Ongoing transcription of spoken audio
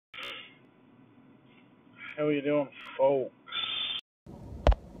How you doing, folks?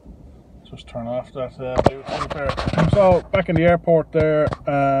 Just turn off that Bluetooth there. So, back in the airport there,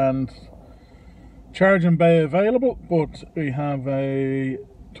 and charging bay available, but we have a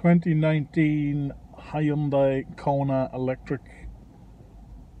 2019 Hyundai Kona electric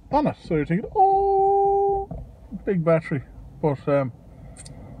on it. So you're thinking, oh, big battery. But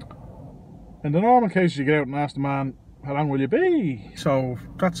in the normal case, you get out and ask the man, how long will you be? So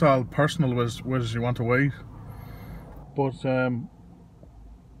that's all personal, was you want to wait. But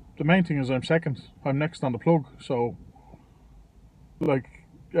the main thing is I'm next on the plug, so like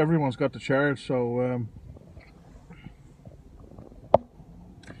everyone's got the charge, so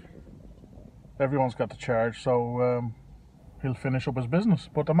he'll finish up his business.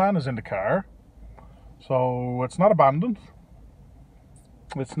 But the man is in the car, so it's not abandoned.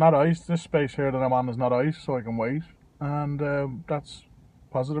 It's not ice. This space here that I'm on is not ice, so I can wait, and that's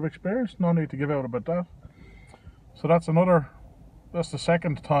positive experience. No need to give out about that. So that's the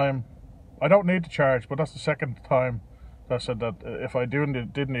second time. I don't need to charge, but that's the second time that I said that if I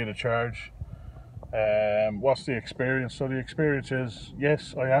did need a charge, what's the experience? So the experience is,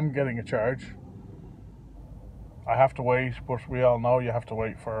 yes, I am getting a charge. I have to wait, but we all know you have to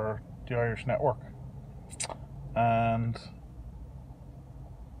wait for the Irish network. And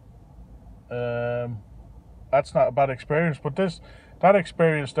that's not a bad experience, but that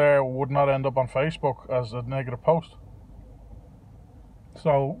experience there would not end up on Facebook as a negative post.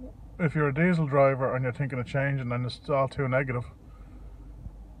 So if you're a diesel driver and you're thinking of changing and it's all too negative,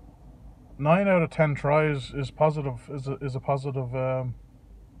 9 out of 10 tries is positive, is a positive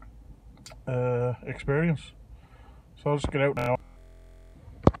experience. So I'll just get out now,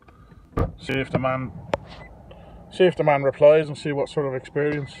 see if the man replies, and see what sort of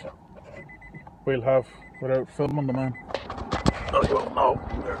experience we'll have without filming the man. Oh, you won't know.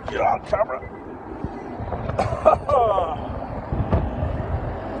 You're on camera.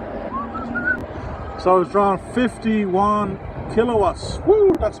 So it's drawn 51 kilowatts.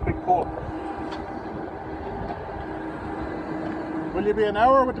 Woo, that's a big pull. Will you be an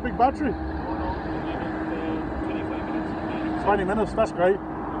hour with the big battery? 20 minutes, that's great.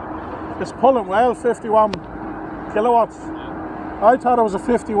 It's pulling well, 51 kilowatts. I thought it was a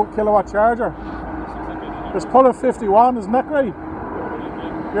 50 kilowatt charger. It's pulling 51, isn't that great?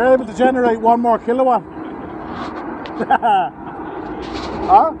 You're able to generate 1 more kilowatt.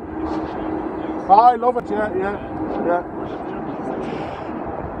 Huh? Oh, I love it, yeah.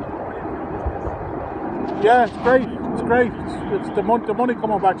 Yeah, it's great, it's great. It's the money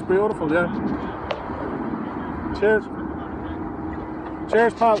coming back's beautiful, yeah. Cheers.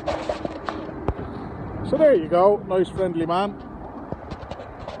 Cheers, pal. So there you go, nice friendly man.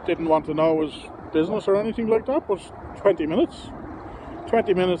 Didn't want to know his business or anything like that, but 20 minutes.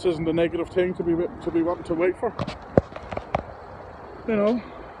 20 minutes isn't a negative thing to be wanting to wait for. You know,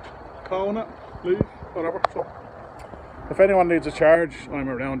 Kona, leave, whatever. So if anyone needs a charge, I'm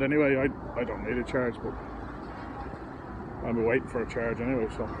around anyway. I don't need a charge, but I'm waiting for a charge anyway,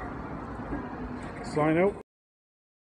 so sign out.